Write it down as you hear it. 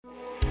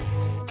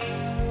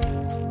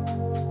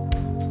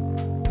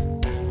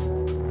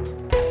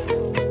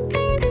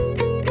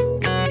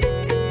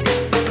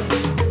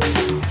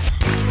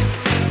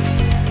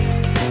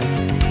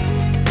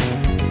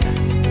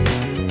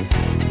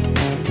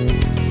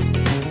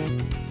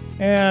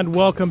And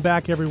welcome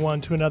back,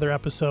 everyone, to another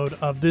episode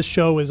of This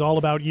Show is All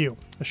About You,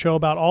 a show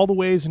about all the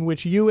ways in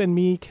which you and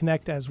me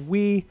connect as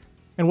we,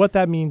 and what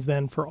that means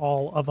then for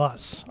all of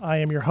us. I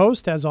am your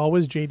host, as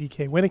always,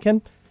 JDK Winnikin.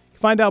 You can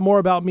find out more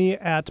about me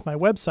at my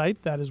website,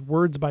 that is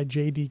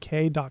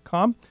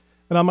wordsbyjdk.com,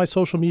 and on my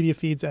social media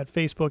feeds at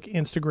Facebook,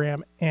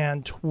 Instagram,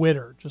 and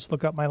Twitter. Just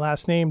look up my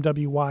last name,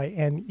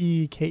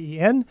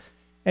 Wyneken,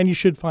 and you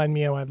should find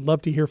me. I'd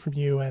love to hear from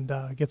you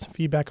and get some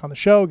feedback on the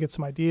show, get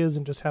some ideas,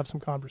 and just have some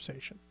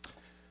conversation.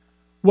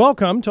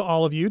 Welcome to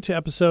all of you to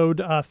episode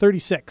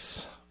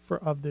 36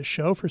 of this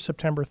show for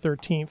September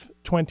 13th,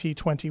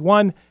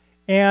 2021.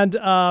 And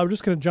we're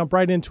just going to jump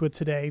right into it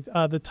today.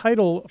 The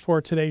title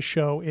for today's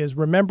show is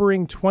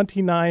Remembering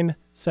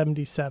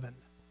 2977,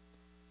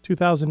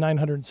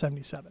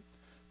 2,977.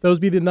 Those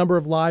be the number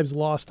of lives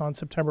lost on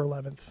September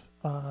 11th,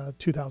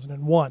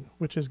 2001,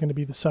 which is going to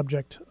be the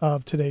subject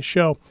of today's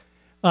show.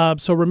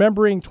 So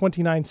Remembering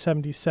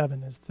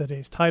 2977 is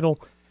today's title.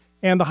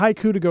 And the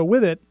haiku to go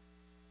with it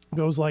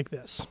goes like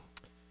this.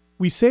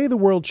 We say the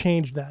world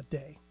changed that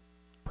day.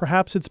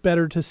 Perhaps it's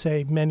better to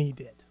say many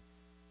did.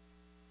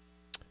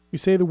 We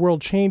say the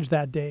world changed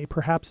that day.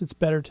 Perhaps it's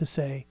better to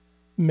say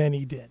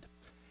many did.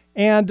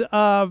 And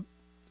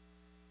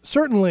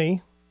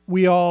certainly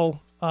we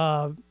all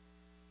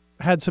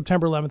had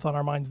September 11th on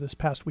our minds this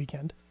past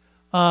weekend.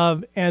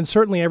 And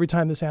certainly every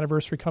time this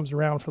anniversary comes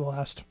around for the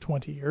last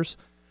 20 years,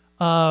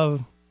 at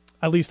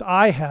least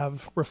I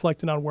have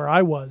reflected on where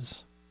I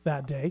was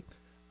that day.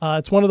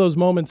 It's one of those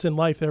moments in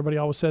life that everybody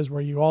always says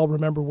where you all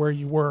remember where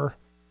you were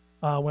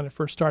when it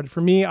first started.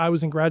 For me, I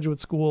was in graduate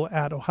school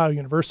at Ohio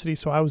University,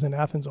 so I was in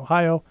Athens,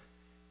 Ohio,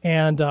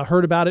 and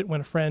heard about it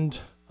when a friend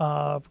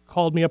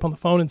called me up on the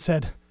phone and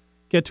said,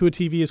 get to a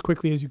TV as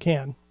quickly as you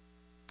can.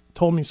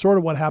 Told me sort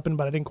of what happened,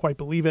 but I didn't quite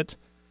believe it.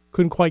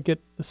 Couldn't quite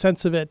get the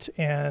sense of it,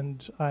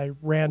 and I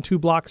ran 2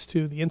 blocks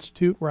to the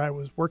institute where I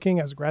was working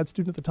as a grad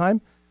student at the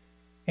time.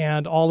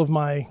 And all of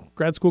my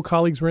grad school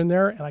colleagues were in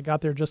there, and I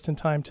got there just in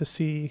time to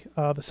see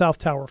the South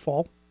Tower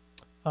fall.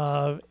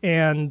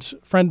 And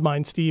a friend of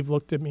mine, Steve,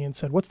 looked at me and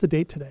said, what's the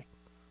date today?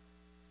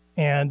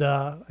 And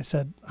I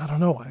said, I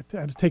don't know. I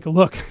had to take a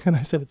look. And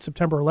I said, it's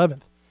September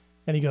 11th.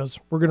 And he goes,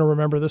 we're going to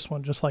remember this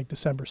one just like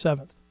December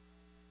 7th,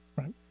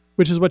 right?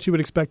 Which is what you would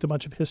expect a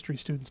bunch of history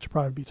students to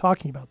probably be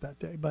talking about that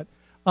day. But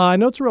I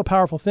know it's a real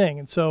powerful thing.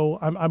 And so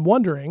I'm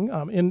wondering,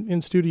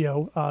 in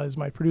studio is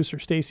my producer,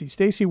 Stacy.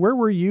 Stacy, where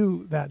were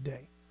you that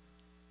day?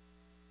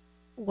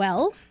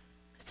 Well,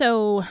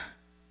 so...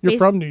 You're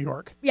from New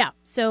York. Yeah.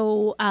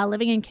 So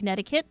living in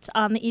Connecticut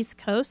on the East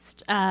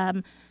Coast,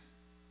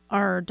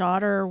 our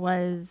daughter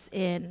was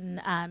in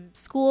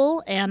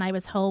school, and I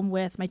was home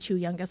with my 2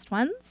 youngest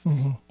ones.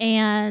 Mm-hmm.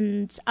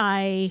 And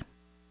I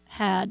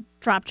had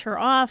dropped her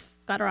off,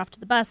 got her off to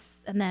the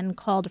bus, and then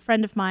called a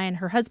friend of mine.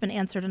 Her husband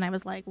answered, and I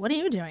was like, what are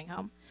you doing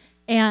home?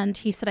 And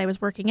he said I was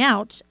working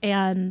out,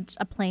 and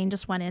a plane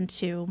just went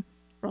into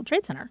World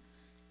Trade Center.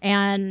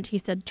 And he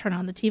said, turn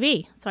on the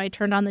TV. So I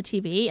turned on the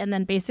TV and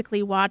then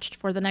basically watched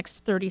for the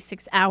next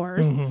 36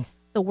 hours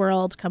the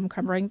world come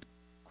crumbling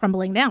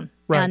down.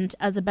 Right. And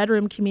as a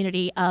bedroom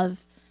community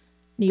of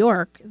New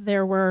York,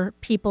 there were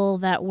people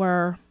that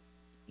were,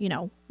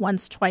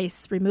 once,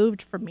 twice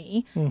removed from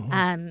me,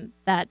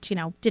 that,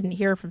 didn't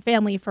hear from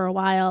family for a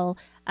while.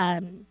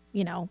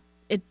 You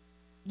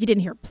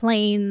didn't hear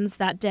planes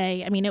that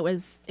day. I mean, it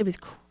was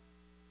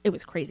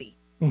crazy.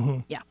 Mm-hmm.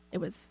 Yeah, it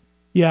was.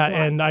 Yeah,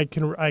 and I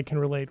can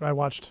relate. I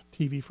watched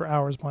TV for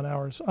hours upon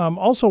hours.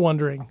 Also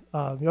wondering,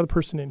 the other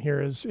person in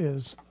here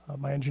is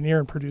my engineer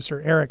and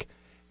producer, Eric.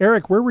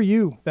 Eric, where were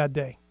you that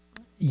day?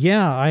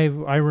 Yeah, I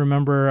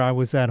remember I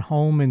was at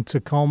home in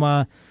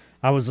Tacoma.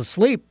 I was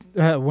asleep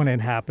when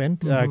it happened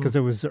because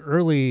it was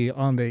early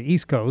on the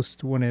East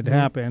Coast when it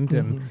happened.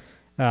 And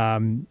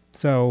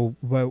so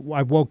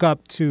I woke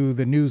up to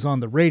the news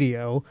on the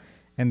radio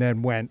and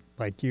then went,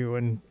 like you,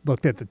 and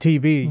looked at the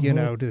TV,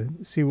 to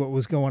see what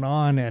was going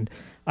on. And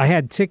I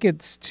had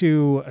tickets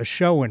to a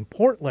show in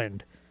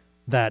Portland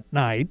that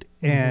night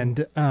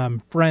and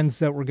friends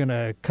that were going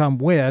to come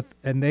with,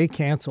 and they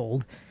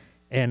canceled.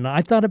 And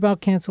I thought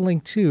about canceling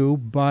too,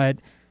 but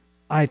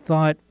I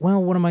thought,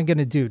 well, what am I going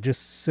to do?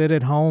 Just sit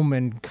at home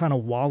and kind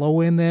of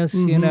wallow in this,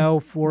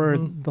 for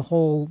the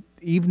whole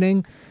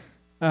evening?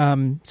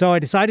 So I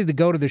decided to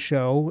go to the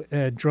show,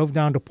 drove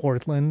down to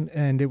Portland,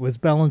 and it was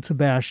Bell and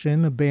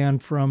Sebastian, a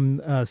band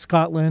from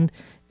Scotland,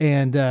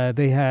 and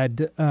they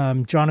had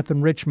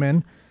Jonathan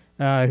Richman,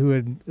 who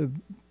had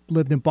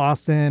lived in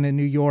Boston and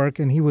New York,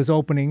 and he was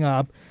opening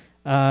up.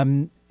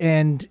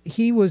 And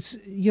he was,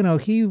 he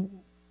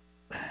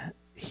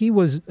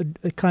was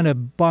kind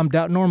of bummed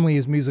out. Normally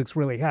his music's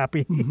really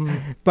happy,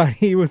 but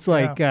he was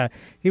like,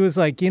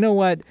 you know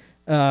what?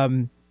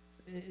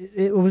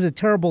 It was a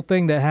terrible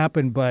thing that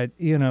happened, but,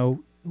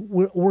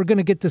 we're going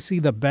to get to see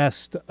the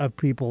best of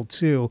people,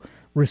 too,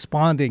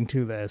 responding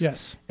to this.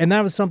 Yes. And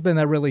that was something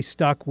that really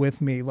stuck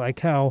with me, like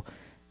how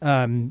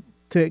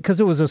because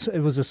it was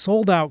a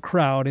sold out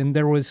crowd, and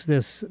there was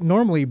this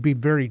normally be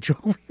very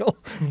jovial,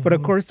 but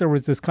of course there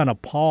was this kind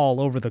of pall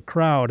over the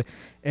crowd,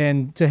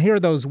 and to hear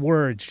those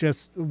words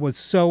just was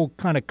so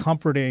kind of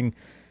comforting,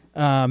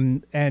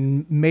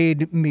 and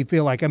made me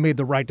feel like I made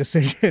the right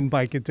decision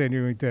by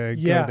continuing to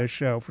go to this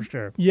show for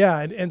sure. Yeah,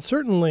 and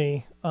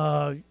certainly,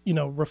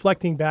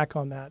 reflecting back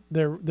on that,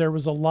 there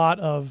was a lot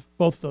of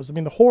both of those. I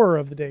mean, the horror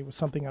of the day was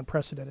something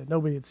unprecedented.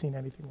 Nobody had seen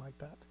anything like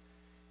that.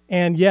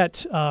 And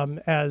yet,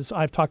 as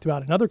I've talked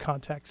about in other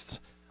contexts,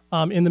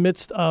 in the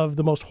midst of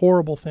the most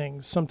horrible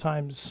things,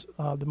 sometimes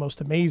the most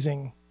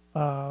amazing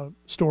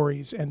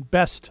stories and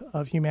best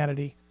of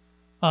humanity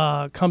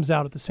comes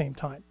out at the same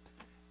time.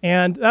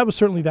 And that was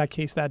certainly that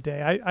case that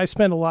day. I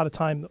spent a lot of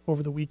time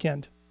over the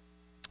weekend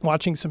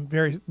watching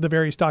the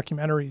various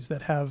documentaries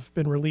that have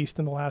been released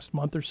in the last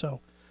month or so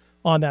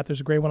on that.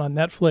 There's a great one on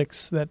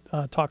Netflix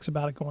that talks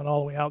about it going all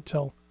the way out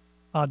till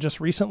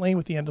just recently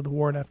with the end of the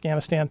war in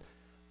Afghanistan.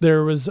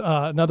 There was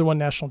another one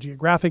National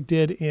Geographic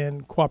did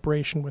in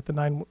cooperation with the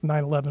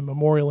 9/11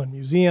 Memorial and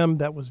Museum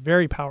that was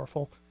very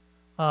powerful,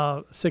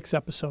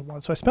 6-episode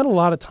one. So I spent a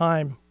lot of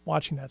time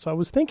watching that. So I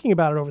was thinking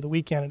about it over the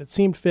weekend, and it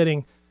seemed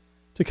fitting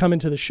to come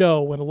into the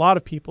show when a lot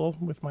of people,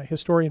 with my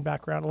historian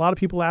background, a lot of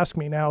people ask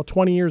me now,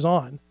 20 years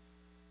on,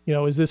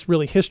 is this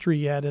really history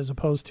yet as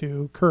opposed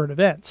to current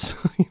events?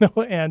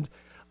 And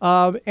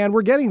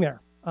we're getting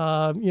there.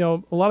 A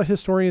lot of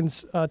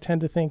historians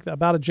tend to think that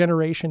about a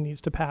generation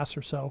needs to pass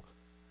or so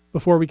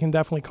before we can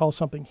definitely call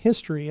something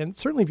history. And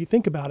certainly if you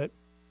think about it,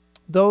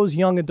 those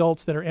young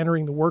adults that are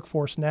entering the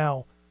workforce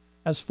now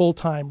as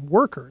full-time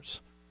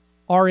workers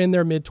are in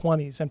their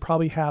mid-20s and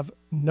probably have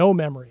no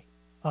memory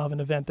of an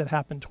event that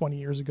happened 20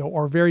 years ago,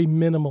 or very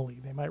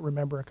minimally. They might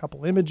remember a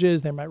couple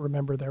images, they might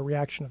remember their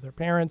reaction of their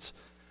parents,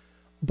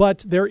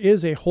 but there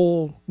is a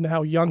whole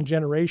now young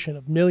generation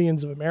of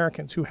millions of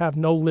Americans who have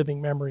no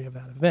living memory of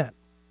that event.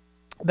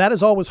 That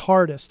is always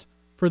hardest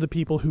for the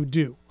people who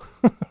do,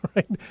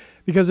 right?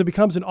 Because it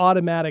becomes an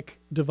automatic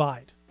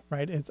divide,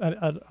 right? It's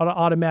an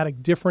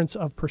automatic difference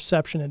of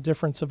perception and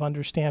difference of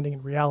understanding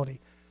and reality.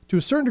 To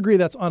a certain degree,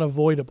 that's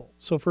unavoidable.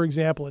 So, for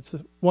example, it's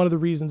one of the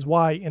reasons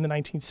why in the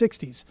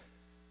 1960s,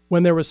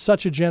 when there was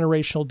such a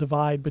generational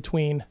divide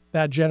between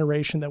that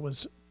generation that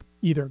was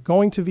either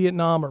going to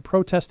Vietnam or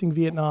protesting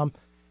Vietnam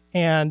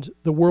and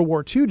the World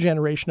War II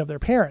generation of their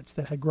parents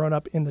that had grown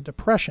up in the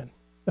Depression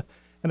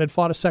and had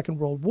fought a Second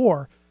World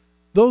War,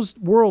 those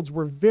worlds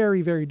were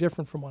very, very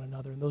different from one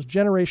another. And those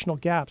generational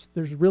gaps,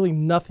 there's really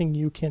nothing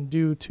you can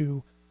do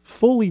to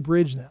fully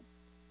bridge them.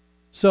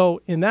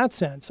 So in that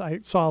sense,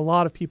 I saw a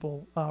lot of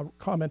people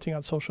commenting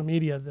on social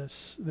media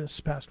this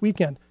past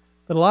weekend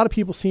that a lot of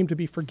people seem to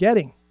be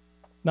forgetting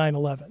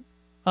 9/11.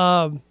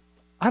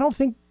 I don't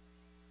think,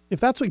 if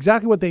that's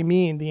exactly what they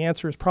mean, the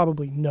answer is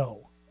probably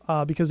no,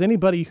 because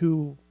anybody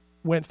who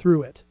went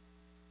through it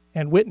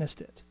and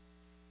witnessed it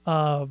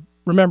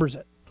remembers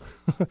it.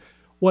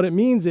 What it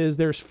means is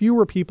there's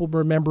fewer people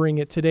remembering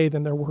it today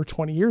than there were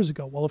 20 years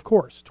ago. Well, of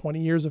course,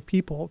 20 years,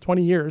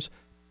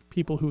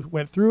 people who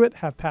went through it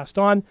have passed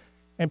on,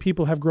 and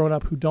people have grown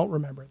up who don't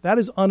remember it. That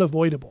is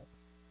unavoidable,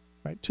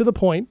 right? To the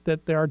point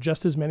that there are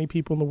just as many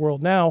people in the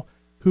world now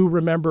who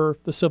remember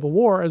the Civil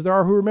War as there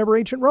are who remember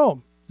ancient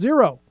Rome.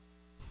 Zero.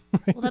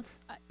 Right? Well,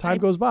 Time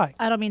goes by.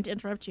 I don't mean to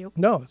interrupt you.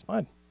 No, it's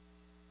fine.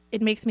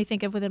 It makes me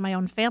think of within my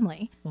own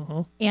family.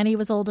 Mm-hmm. Annie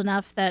was old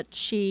enough that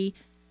she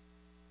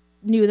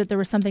knew that there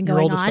was something Your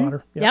going oldest on.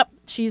 Daughter. Yep.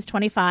 She's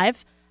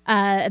 25.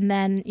 And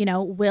then,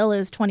 Will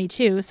is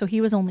 22, so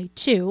he was only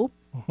 2.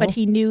 But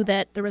he knew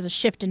that there was a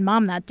shift in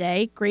mom that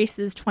day. Grace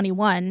is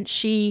 21.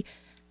 She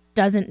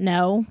doesn't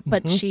know,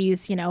 but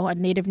she's, a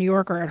native New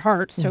Yorker at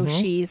heart. So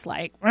she's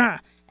like, "Rah."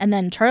 And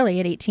then Charlie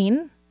at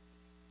 18.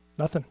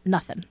 Nothing.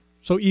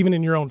 So even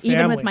in your own family.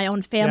 Even with my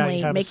own family,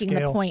 you making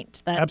the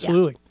point that.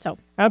 Absolutely. Yeah,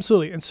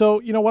 Absolutely. And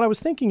so, what I was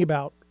thinking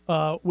about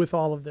with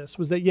all of this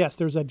was that, yes,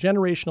 there's a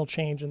generational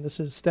change, and this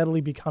is steadily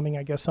becoming,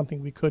 I guess,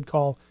 something we could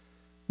call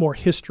more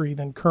history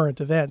than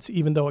current events,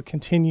 even though it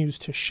continues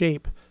to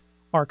shape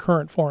our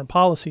current foreign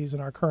policies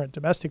and our current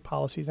domestic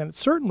policies. And it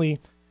certainly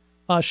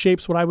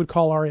shapes what I would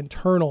call our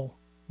internal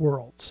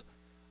worlds.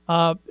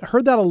 I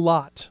heard that a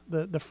lot.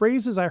 The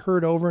phrases I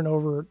heard over and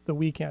over the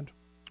weekend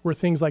were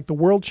things like the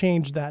world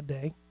changed that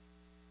day,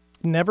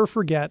 never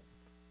forget,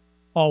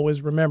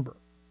 always remember.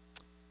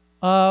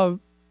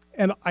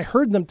 And I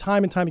heard them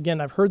time and time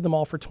again. I've heard them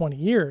all for 20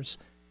 years.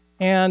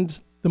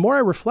 And the more I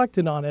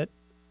reflected on it,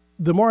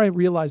 the more I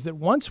realized that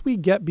once we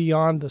get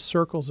beyond the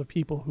circles of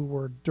people who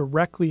were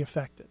directly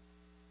affected,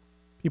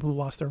 people who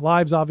lost their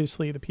lives,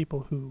 obviously, the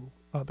people who,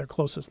 their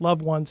closest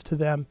loved ones to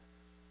them,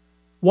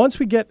 once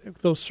we get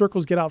those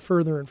circles get out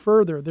further and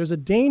further, there's a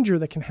danger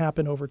that can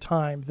happen over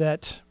time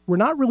that we're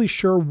not really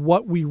sure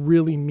what we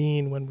really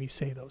mean when we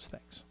say those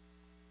things.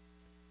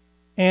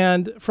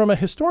 And from a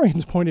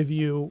historian's point of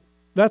view,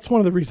 that's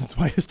one of the reasons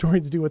why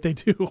historians do what they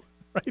do,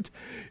 right?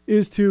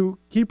 Is to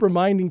keep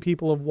reminding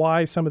people of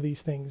why some of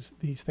these things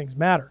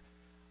matter.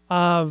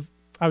 I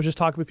was just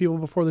talking with people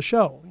before the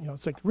show.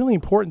 It's like really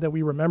important that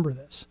we remember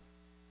this.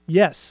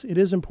 Yes, it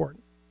is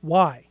important.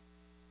 Why?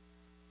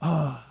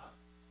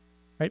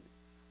 Right?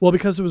 Well,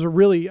 because it was a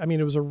really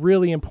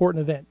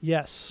important event.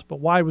 Yes, but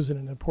why was it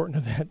an important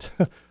event?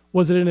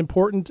 Was it an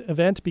important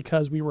event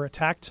because we were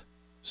attacked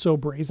so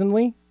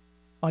brazenly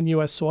on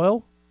U.S.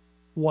 soil?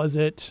 Was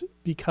it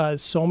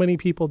because so many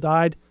people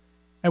died?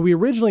 And we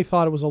originally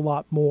thought it was a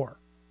lot more.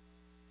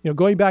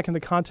 Going back in the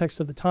context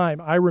of the time,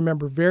 I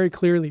remember very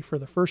clearly for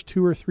the first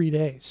 2 or 3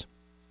 days,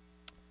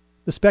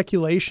 the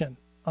speculation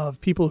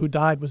of people who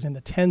died was in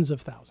the tens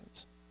of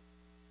thousands,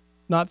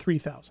 not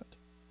 3,000.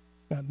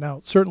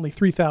 Now, certainly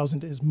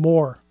 3,000 is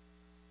more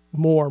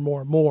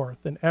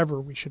than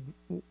ever we should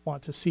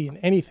want to see in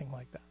anything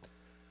like that.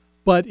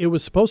 But it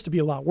was supposed to be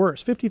a lot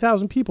worse.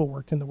 50,000 people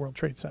worked in the World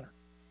Trade Center.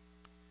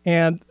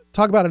 And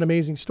talk about an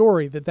amazing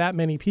story that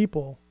many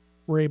people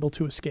were able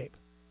to escape.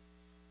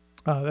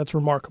 That's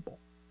remarkable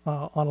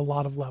on a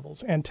lot of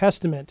levels, and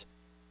testament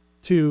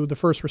to the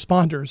first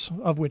responders,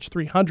 of which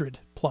 300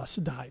 plus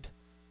died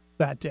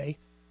that day,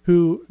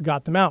 who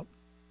got them out.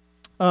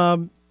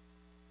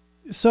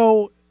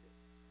 So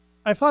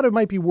I thought it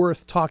might be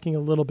worth talking a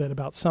little bit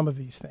about some of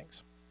these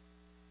things.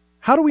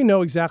 How do we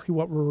know exactly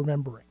what we're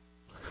remembering?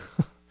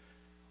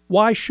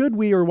 Why should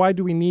we, or why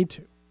do we need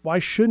to? Why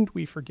shouldn't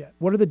we forget?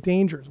 What are the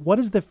dangers? What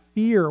is the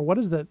fear? What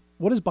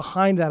is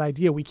behind that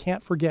idea? We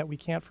can't forget, we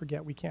can't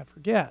forget, we can't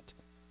forget.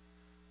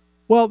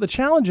 Well, the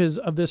challenges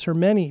of this are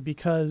many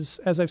because,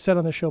 as I've said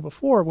on the show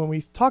before, when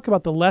we talk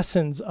about the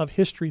lessons of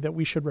history that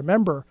we should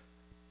remember,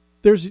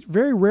 there's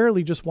very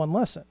rarely just one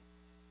lesson.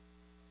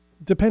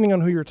 Depending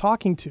on who you're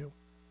talking to,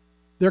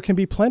 there can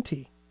be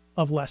plenty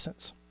of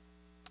lessons.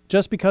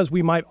 Just because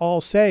we might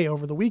all say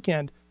over the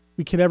weekend,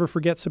 we can never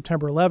forget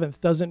September 11th,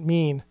 doesn't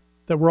mean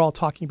that we're all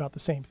talking about the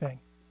same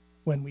thing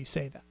when we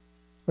say that,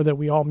 or that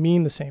we all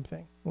mean the same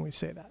thing when we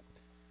say that.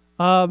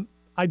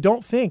 I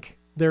don't think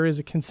there is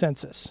a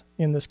consensus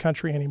in this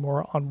country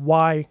anymore on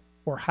why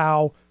or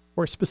how,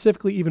 or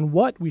specifically even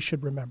what we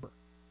should remember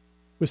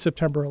with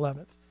September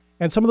 11th.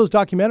 And some of those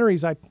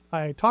documentaries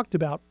I talked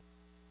about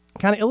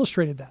kind of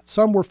illustrated that.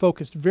 Some were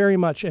focused very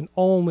much and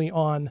only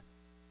on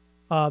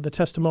the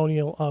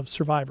testimonial of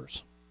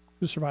survivors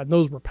who survived. And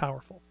those were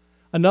powerful.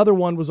 Another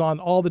one was on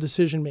all the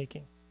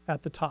decision-making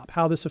at the top,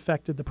 how this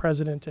affected the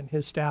president and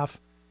his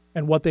staff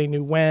and what they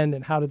knew when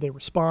and how did they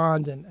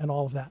respond and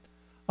all of that.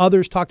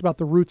 Others talked about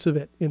the roots of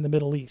it in the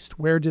Middle East.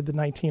 Where did the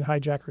 19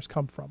 hijackers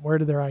come from? Where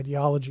did their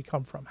ideology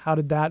come from? How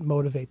did that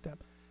motivate them?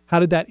 How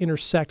did that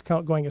intersect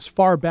going as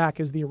far back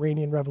as the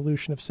Iranian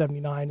Revolution of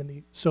 79 and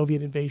the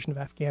Soviet invasion of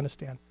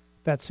Afghanistan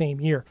that same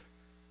year?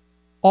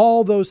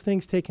 All those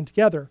things taken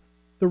together,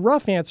 the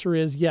rough answer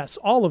is yes,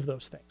 all of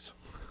those things,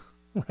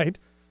 right?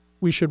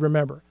 We should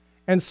remember.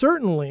 And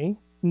certainly,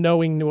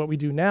 knowing what we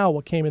do now,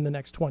 what came in the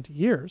next 20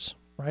 years,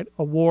 right?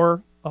 A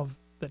war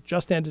that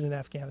just ended in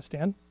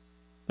Afghanistan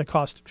that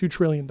cost $2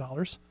 trillion.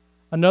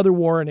 Another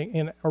war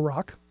in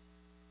Iraq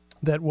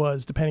that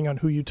was, depending on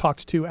who you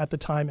talked to at the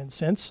time and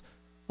since,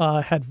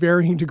 had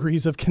varying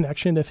degrees of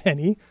connection, if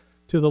any,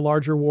 to the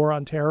larger war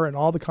on terror and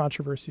all the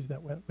controversies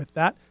that went with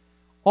that.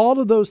 All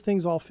of those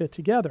things all fit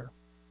together.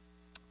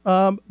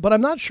 But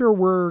I'm not sure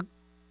we're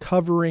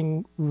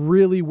covering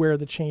really where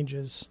the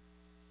changes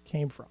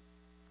came from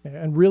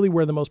and really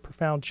where the most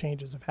profound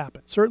changes have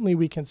happened. Certainly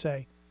we can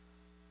say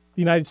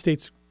the United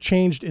States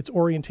changed its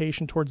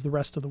orientation towards the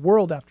rest of the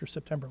world after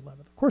September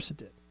 11th. Of course it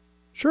did.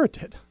 Sure it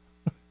did.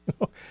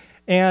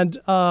 And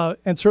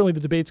certainly the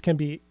debates can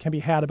be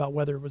had about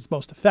whether it was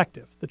most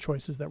effective, the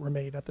choices that were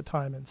made at the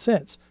time and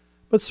since.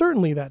 But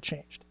certainly that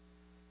changed.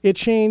 It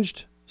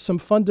changed some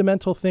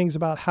fundamental things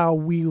about how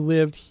we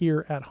lived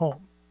here at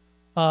home.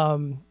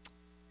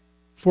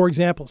 For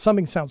example,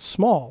 something sounds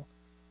small,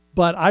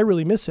 but I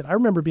really miss it. I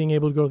remember being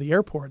able to go to the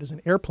airport as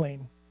an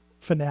airplane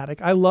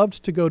fanatic. I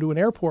loved to go to an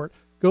airport,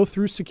 go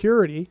through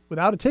security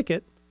without a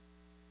ticket,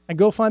 and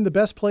go find the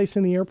best place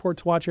in the airport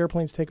to watch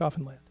airplanes take off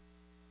and land.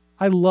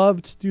 I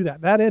loved to do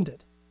that. That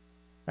ended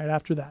right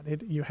after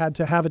that. You had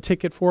to have a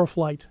ticket for a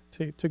flight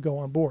to go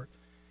on board.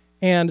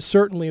 And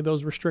certainly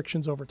those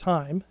restrictions over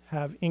time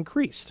have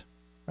increased,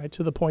 right,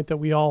 to the point that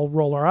we all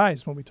roll our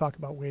eyes when we talk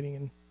about waiting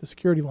in the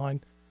security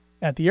line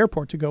at the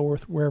airport to go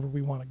wherever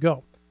we want to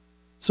go.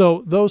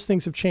 So those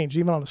things have changed,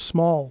 even on a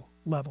small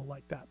level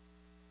like that.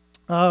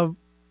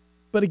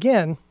 But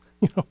again,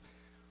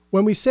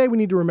 when we say we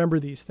need to remember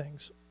these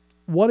things,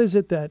 what is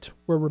it that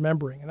we're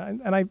remembering?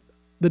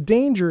 The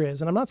danger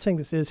is, and I'm not saying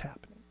this is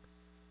happening,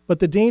 but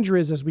the danger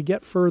is as we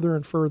get further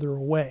and further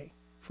away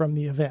from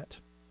the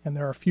event, and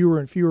there are fewer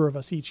and fewer of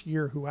us each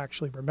year who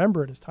actually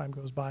remember it as time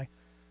goes by,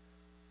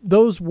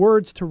 those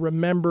words to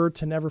remember,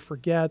 to never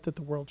forget that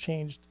the world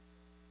changed,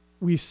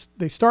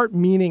 they start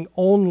meaning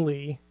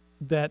only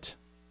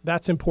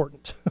that's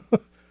important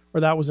or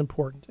that was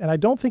important. And I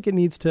don't think it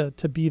needs to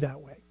be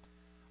that way.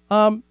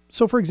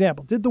 So, for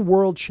example, did the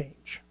world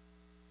change?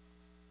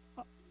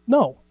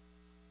 No.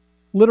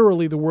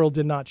 Literally, the world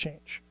did not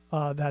change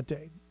that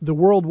day. The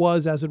world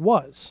was as it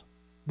was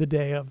the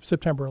day of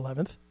September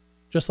 11th,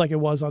 just like it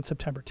was on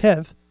September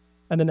 10th,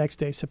 and the next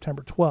day,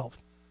 September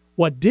 12th.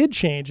 What did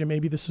change, and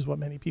maybe this is what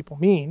many people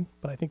mean,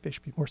 but I think they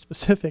should be more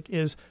specific,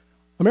 is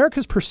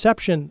America's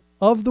perception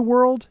of the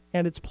world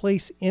and its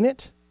place in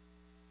it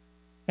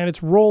and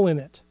its role in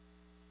it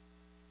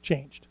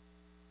changed.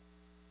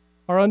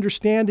 Our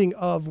understanding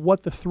of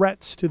what the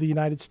threats to the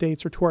United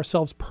States or to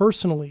ourselves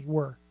personally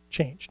were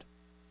changed.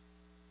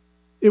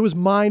 It was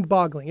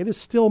mind-boggling. It is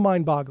still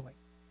mind-boggling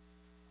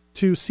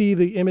to see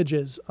the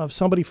images of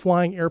somebody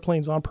flying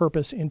airplanes on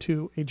purpose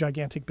into a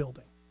gigantic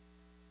building.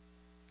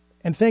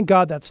 And thank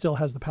God that still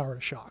has the power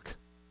to shock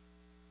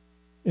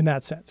in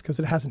that sense, because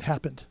it hasn't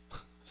happened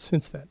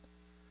since then.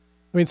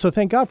 I mean, so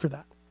thank God for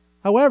that.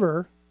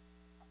 However,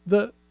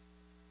 the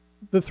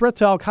threat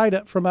to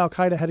Al-Qaeda from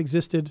Al-Qaeda had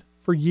existed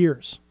for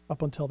years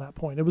up until that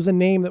point. It was a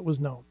name that was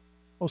known.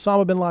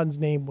 Osama bin Laden's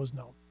name was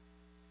known.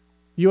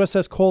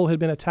 USS Cole had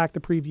been attacked the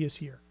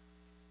previous year.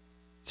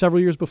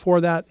 Several years before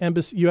that,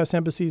 U.S.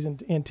 embassies in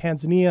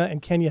Tanzania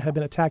and Kenya had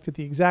been attacked at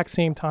the exact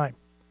same time.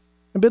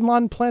 And bin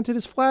Laden planted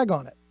his flag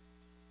on it.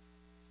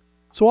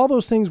 So all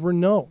those things were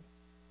known.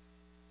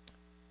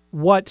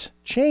 What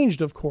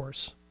changed, of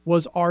course,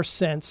 was our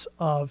sense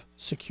of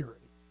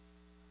security,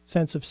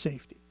 sense of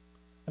safety.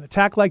 An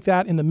attack like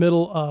that in the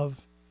middle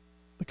of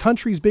the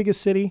country's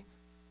biggest city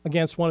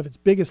against one of its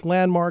biggest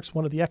landmarks,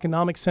 one of the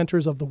economic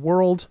centers of the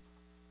world,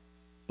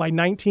 by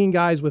 19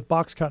 guys with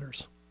box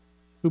cutters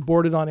who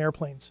boarded on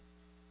airplanes,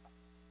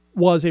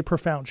 was a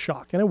profound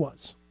shock, and it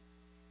was.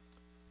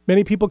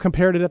 Many people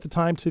compared it at the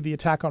time to the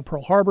attack on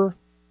Pearl Harbor,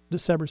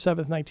 December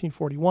 7th,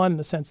 1941, in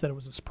the sense that it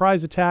was a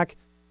surprise attack,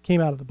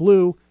 came out of the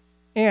blue,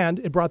 and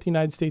it brought the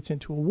United States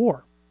into a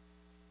war.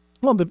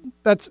 Well,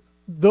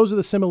 those are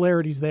the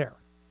similarities there.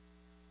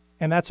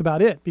 And that's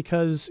about it,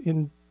 because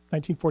in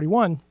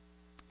 1941,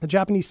 the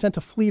Japanese sent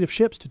a fleet of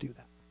ships to do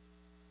that.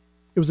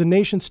 It was a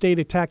nation state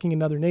attacking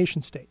another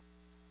nation state.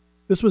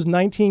 This was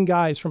 19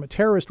 guys from a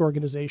terrorist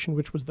organization,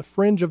 which was the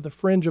fringe of the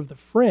fringe of the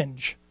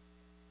fringe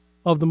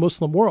of the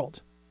Muslim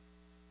world,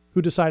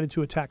 who decided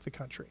to attack the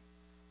country.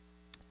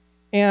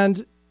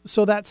 And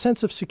so that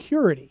sense of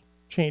security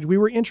changed. We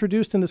were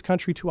introduced in this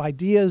country to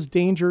ideas,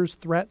 dangers,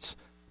 threats,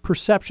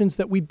 perceptions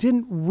that we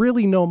didn't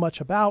really know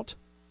much about.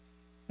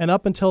 And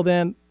up until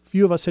then,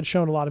 few of us had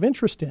shown a lot of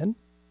interest in,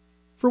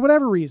 for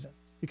whatever reason,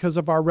 because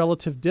of our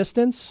relative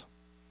distance.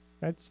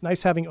 Right? It's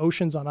nice having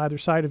oceans on either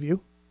side of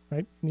you,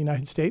 right, in the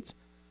United States.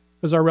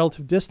 There's our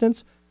relative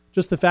distance,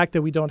 just the fact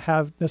that we don't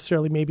have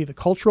necessarily maybe the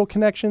cultural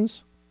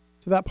connections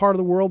to that part of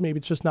the world. Maybe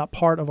it's just not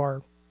part of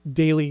our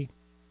daily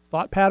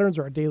thought patterns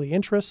or our daily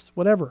interests,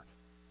 whatever.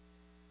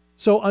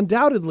 So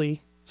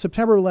undoubtedly,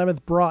 September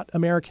 11th brought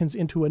Americans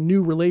into a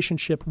new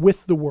relationship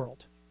with the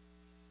world.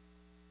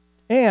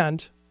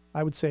 And,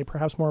 I would say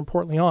perhaps more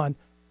importantly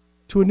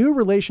to a new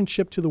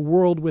relationship to the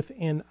world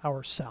within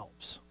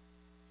ourselves.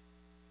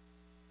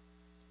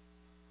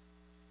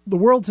 The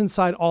worlds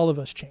inside all of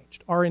us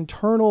changed. Our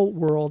internal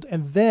world,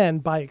 and then,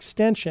 by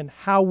extension,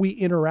 how we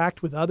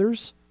interact with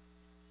others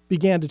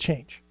began to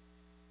change.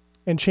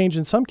 And change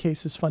in some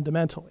cases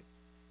fundamentally.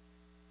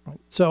 Right?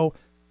 So,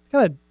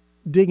 kind of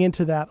dig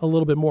into that a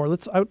little bit more.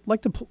 I'd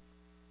like to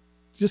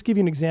just give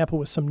you an example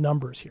with some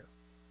numbers here.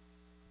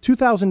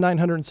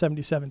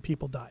 2,977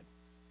 people died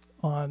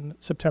on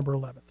September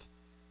 11th.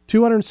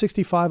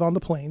 265 on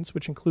the planes,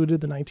 which included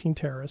the 19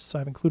 terrorists.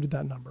 I've included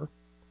that number.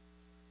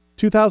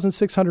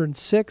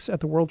 2,606 at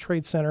the World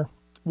Trade Center,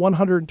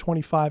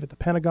 125 at the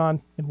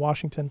Pentagon in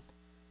Washington,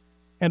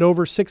 and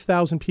over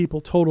 6,000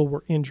 people total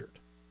were injured.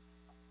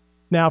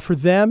 Now, for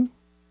them,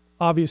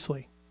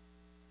 obviously,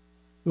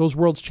 those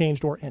worlds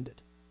changed or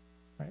ended,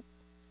 right?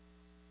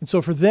 And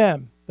so for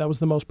them, that was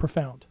the most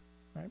profound,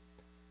 right?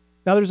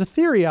 Now, there's a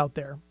theory out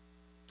there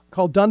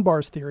called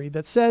Dunbar's theory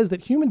that says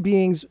that human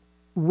beings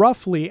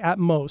roughly, at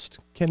most,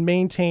 can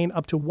maintain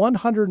up to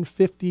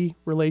 150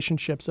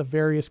 relationships of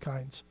various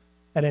kinds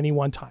at any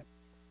one time.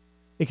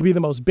 It can be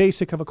the most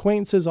basic of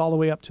acquaintances all the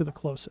way up to the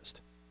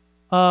closest.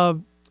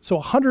 So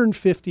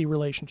 150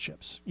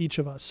 relationships each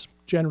of us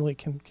generally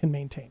can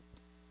maintain.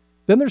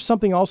 Then there's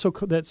something also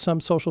that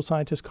some social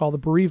scientists call the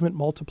bereavement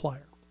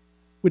multiplier,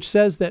 which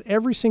says that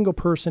every single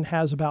person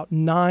has about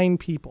 9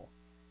 people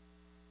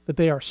that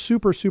they are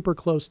super, super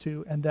close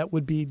to and that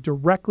would be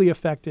directly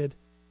affected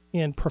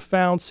in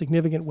profound,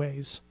 significant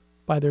ways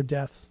by their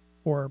death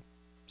or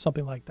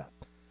something like that.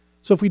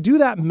 So if we do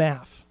that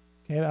math,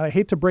 and I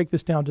hate to break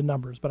this down to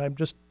numbers, but I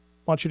just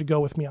want you to go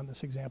with me on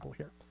this example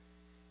here.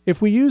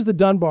 If we use the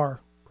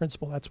Dunbar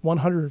principle, that's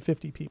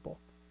 150 people.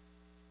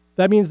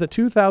 That means that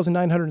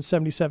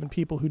 2,977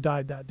 people who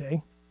died that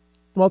day,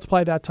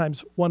 multiply that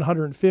times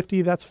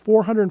 150, that's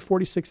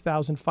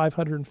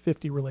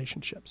 446,550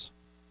 relationships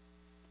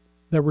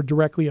that were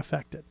directly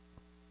affected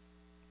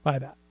by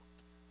that.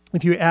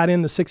 If you add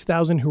in the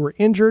 6,000 who were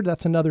injured,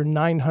 that's another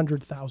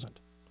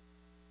 900,000.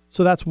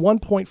 So that's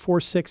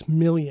 1.46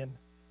 million,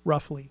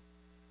 roughly,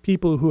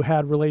 people who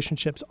had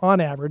relationships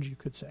on average, you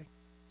could say,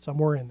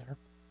 somewhere in there,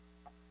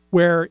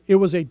 where it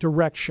was a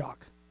direct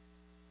shock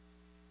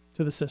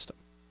to the system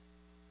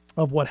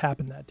of what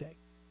happened that day.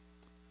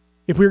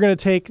 If we were going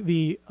to take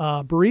the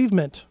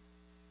bereavement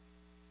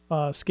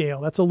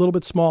scale, that's a little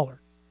bit smaller.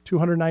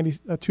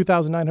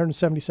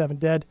 2,977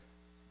 dead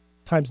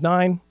times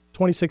 9,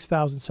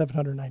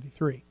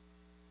 26,793.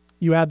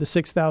 You add the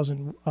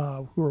 6,000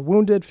 who were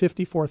wounded,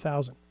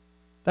 54,000.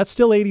 That's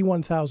still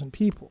 81,000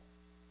 people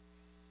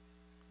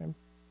in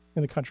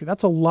the country.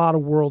 That's a lot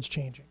of worlds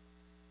changing.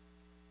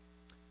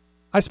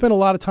 I spent a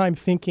lot of time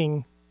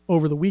thinking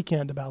over the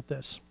weekend about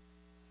this,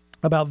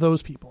 about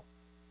those people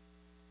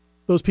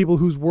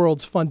whose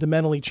worlds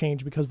fundamentally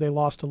changed because they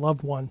lost a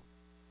loved one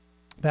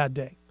that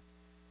day.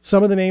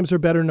 Some of the names are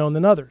better known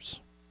than others,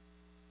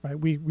 right?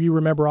 We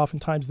remember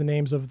oftentimes the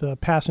names of the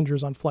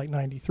passengers on Flight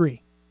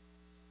 93.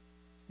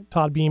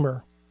 Todd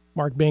Beamer,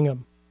 Mark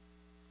Bingham,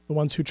 the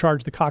ones who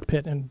charged the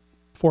cockpit and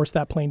forced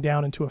that plane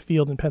down into a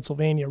field in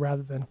Pennsylvania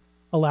rather than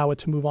allow it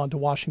to move on to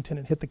Washington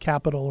and hit the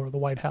Capitol or the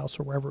White House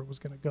or wherever it was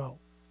going to go.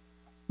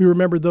 We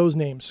remember those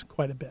names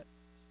quite a bit.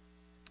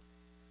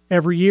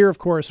 Every year, of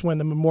course, when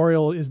the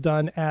memorial is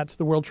done at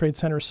the World Trade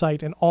Center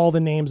site and all the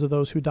names of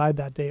those who died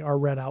that day are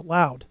read out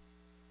loud,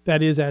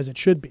 that is as it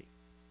should be.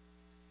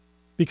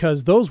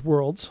 Because those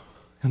worlds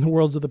and the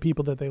worlds of the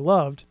people that they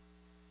loved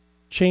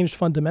changed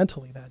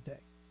fundamentally that day.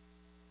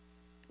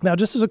 Now,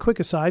 just as a quick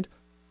aside,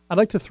 I'd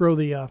like to throw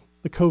the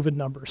COVID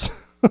numbers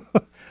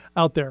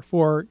out there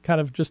for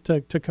kind of just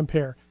to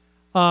compare.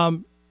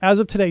 As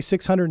of today,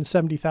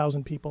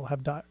 670,000 people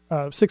have died.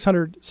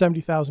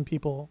 670,000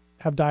 people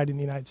have died in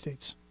the United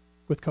States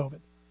with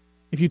COVID.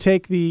 If you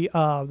take the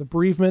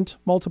bereavement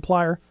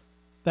multiplier,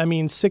 that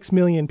means 6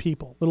 million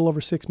people, a little over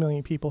 6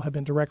 million people, have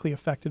been directly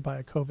affected by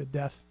a COVID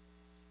death.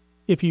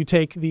 If you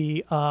take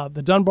the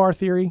Dunbar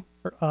theory,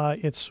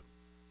 it's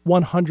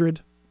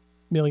 100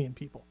 million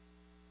people,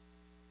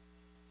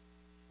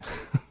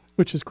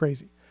 which is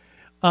crazy.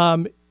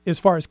 As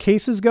far as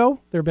cases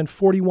go, there have been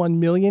 41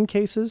 million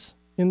cases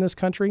in this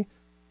country.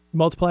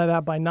 Multiply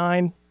that by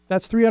 9,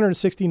 that's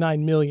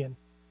 369 million.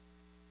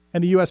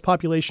 And the U.S.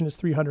 population is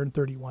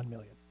 331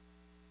 million,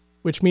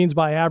 which means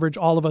by average,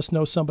 all of us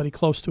know somebody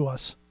close to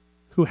us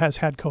who has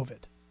had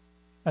COVID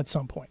at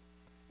some point.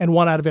 And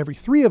 1 out of every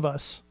 3 of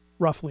us,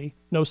 roughly,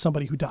 knows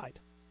somebody who died.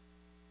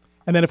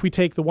 And then if we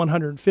take the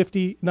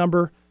 150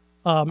 number,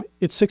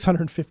 it's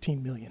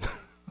 615 million.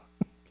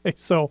 Okay,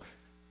 so,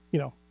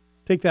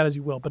 take that as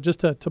you will, but just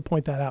to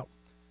point that out.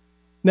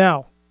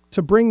 Now,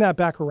 to bring that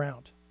back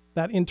around,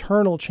 that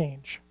internal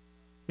change,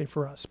 okay,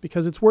 for us,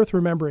 because it's worth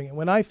remembering. And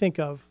when I think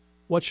of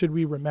what should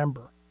we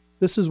remember,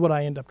 this is what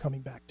I end up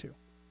coming back to.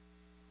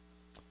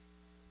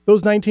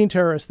 Those 19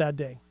 terrorists that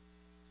day,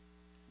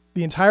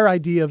 the entire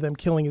idea of them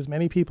killing as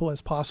many people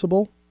as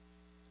possible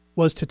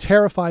was to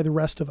terrify the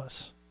rest of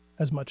us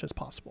as much as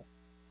possible.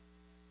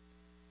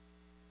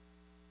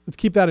 Let's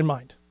keep that in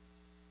mind.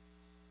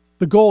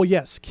 The goal,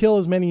 yes, kill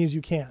as many as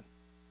you can.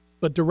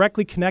 But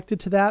directly connected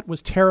to that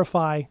was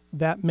terrify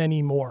that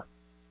many more.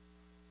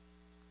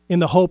 In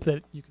the hope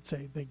that, you could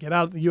say, the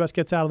U.S.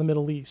 gets out of the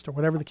Middle East or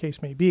whatever the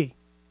case may be.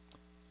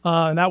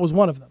 And that was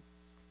one of them.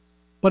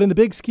 But in the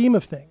big scheme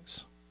of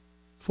things,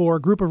 for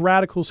a group of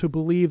radicals who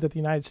believe that the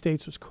United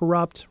States was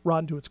corrupt,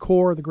 rotten to its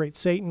core, the great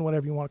Satan,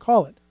 whatever you want to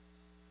call it,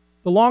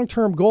 the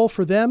long-term goal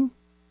for them,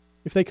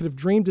 if they could have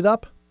dreamed it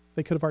up,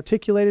 they could have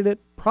articulated it,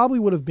 probably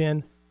would have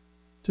been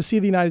to see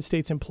the United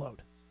States implode,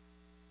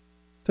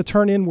 to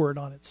turn inward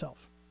on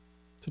itself,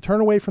 to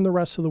turn away from the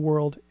rest of the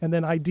world, and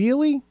then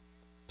ideally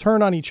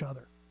turn on each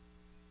other.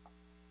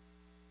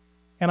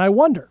 And I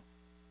wonder,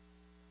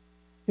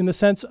 in the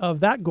sense of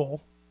that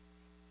goal,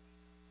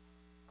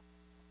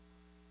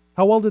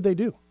 how well did they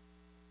do?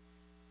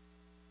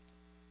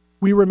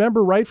 We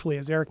remember rightfully,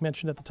 as Eric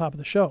mentioned at the top of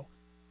the show,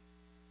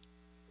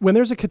 when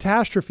there's a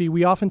catastrophe,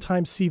 we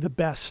oftentimes see the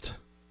best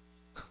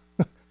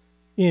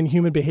in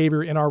human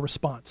behavior in our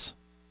response.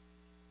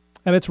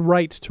 And it's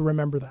right to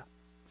remember that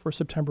for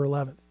September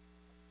 11th.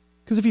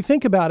 Because if you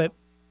think about it,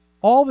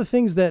 all the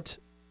things that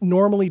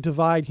normally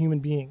divide human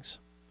beings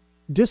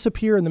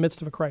disappear in the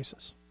midst of a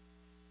crisis.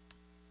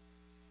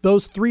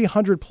 Those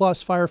 300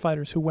 plus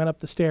firefighters who went up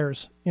the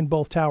stairs in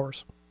both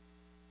towers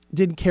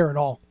didn't care at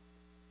all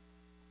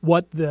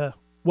what the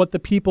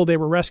people they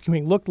were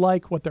rescuing looked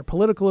like, what their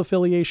political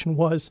affiliation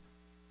was,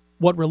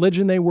 what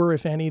religion they were,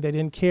 if any. They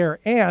didn't care.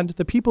 And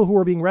the people who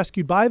were being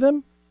rescued by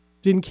them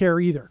didn't care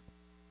either.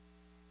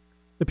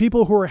 The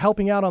people who were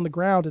helping out on the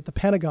ground at the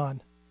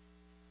Pentagon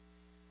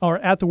or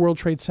at the World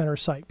Trade Center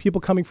site, people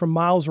coming from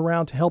miles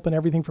around to help in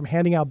everything from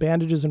handing out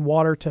bandages and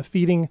water to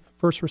feeding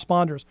first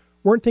responders,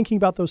 weren't thinking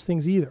about those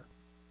things either.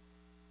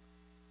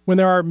 When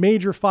there are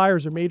major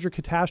fires or major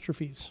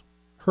catastrophes,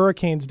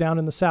 hurricanes down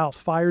in the south,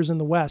 fires in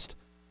the west,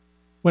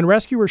 when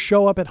rescuers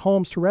show up at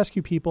homes to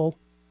rescue people,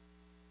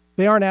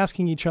 they aren't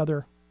asking each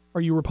other,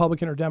 are you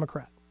Republican or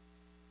Democrat?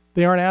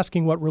 They aren't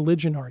asking, what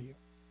religion are you?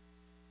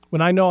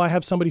 When I know I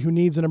have somebody who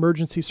needs an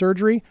emergency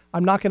surgery,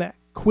 I'm not going to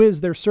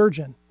quiz their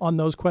surgeon on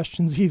those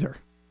questions either.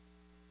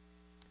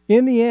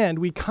 In the end,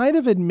 we kind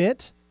of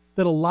admit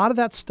that a lot of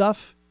that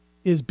stuff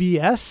is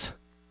BS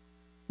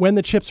when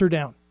the chips are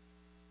down.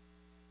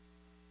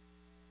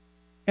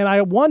 And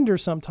I wonder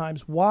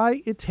sometimes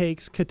why it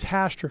takes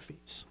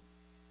catastrophes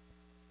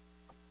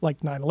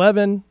like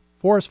 9/11,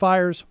 forest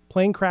fires,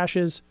 plane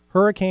crashes,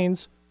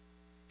 hurricanes,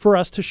 for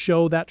us to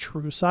show that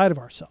true side of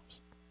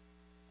ourselves.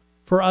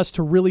 for us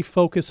to really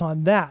focus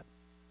on that.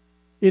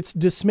 It's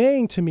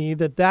dismaying to me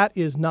that that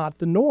is not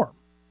the norm.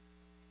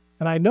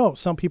 And I know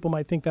some people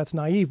might think that's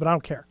naive, but I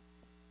don't care.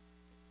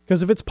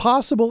 Because if it's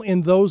possible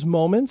in those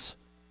moments,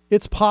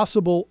 it's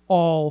possible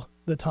all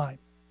the time.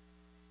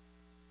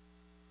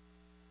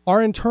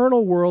 Our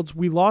internal worlds,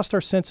 we lost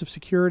our sense of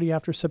security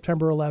after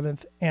September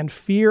 11th, and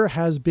fear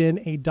has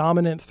been a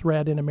dominant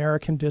thread in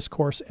American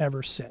discourse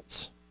ever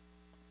since.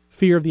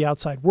 Fear of the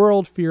outside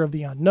world, fear of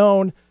the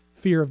unknown,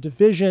 fear of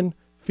division,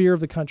 fear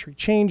of the country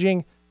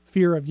changing,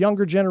 fear of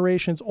younger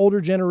generations,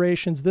 older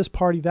generations, this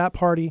party, that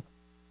party.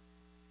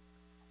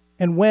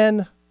 And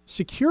when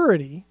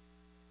security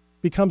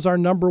becomes our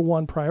number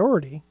one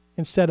priority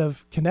instead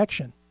of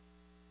connection,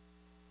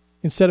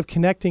 instead of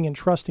connecting and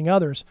trusting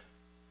others,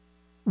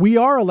 we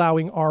are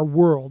allowing our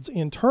worlds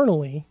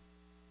internally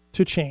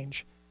to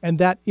change, and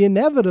that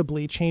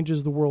inevitably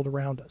changes the world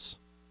around us,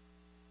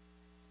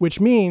 which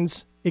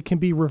means it can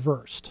be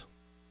reversed.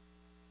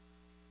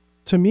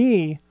 To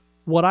me,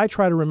 what I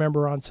try to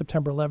remember on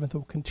September 11th and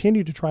will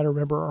continue to try to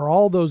remember are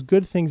all those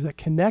good things that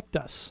connect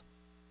us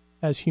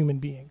as human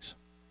beings.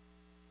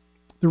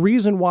 The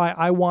reason why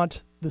I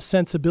want the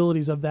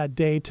sensibilities of that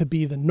day to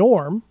be the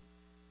norm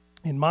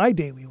in my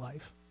daily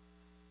life,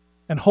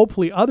 and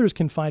hopefully others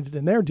can find it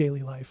in their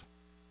daily life,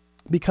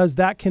 because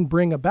that can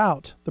bring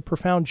about the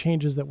profound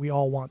changes that we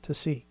all want to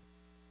see.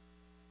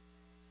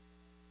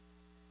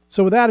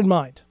 So with that in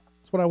mind,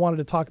 that's what I wanted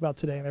to talk about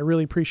today, and I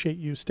really appreciate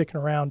you sticking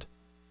around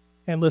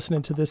and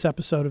listening to this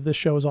episode of This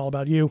Show Is All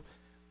About You.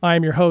 I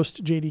am your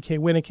host, JDK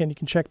Winnikin. You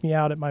can check me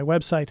out at my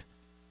website,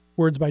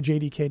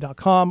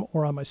 wordsbyjdk.com,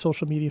 or on my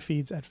social media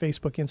feeds at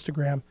Facebook,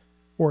 Instagram,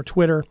 or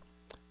Twitter.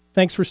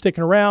 Thanks for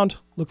sticking around.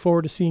 Look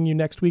forward to seeing you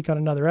next week on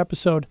another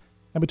episode.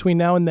 And between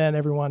now and then,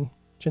 everyone,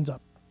 chins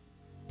up.